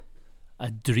A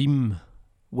dream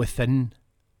within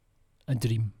a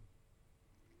dream,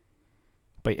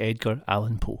 by Edgar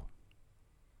Allan Poe.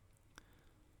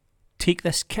 Take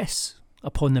this kiss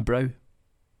upon the brow,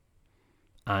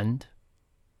 and,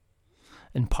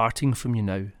 in parting from you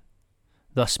now,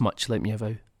 thus much let me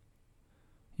avow: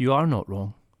 you are not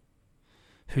wrong,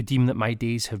 who deem that my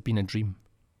days have been a dream.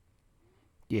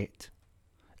 Yet,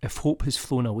 if hope has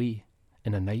flown away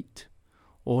in a night,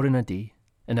 or in a day,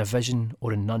 in a vision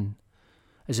or in none,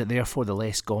 is it therefore the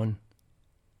less gone?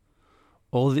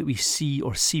 All that we see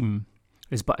or seem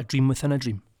is but a dream within a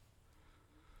dream.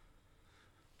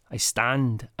 I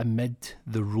stand amid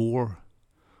the roar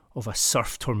of a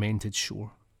surf-tormented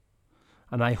shore,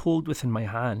 and I hold within my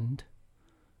hand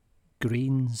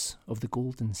grains of the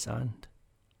golden sand.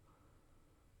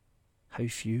 How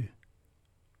few,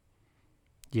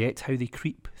 yet how they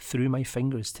creep through my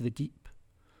fingers to the deep,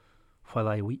 while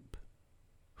I weep,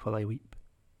 while I weep.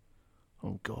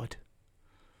 Oh God,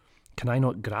 can I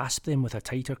not grasp them with a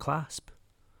tighter clasp?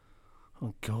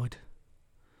 Oh God,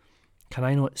 can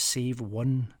I not save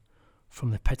one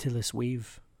from the pitiless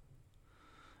wave?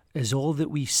 Is all that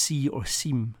we see or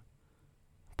seem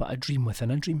but a dream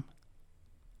within a dream?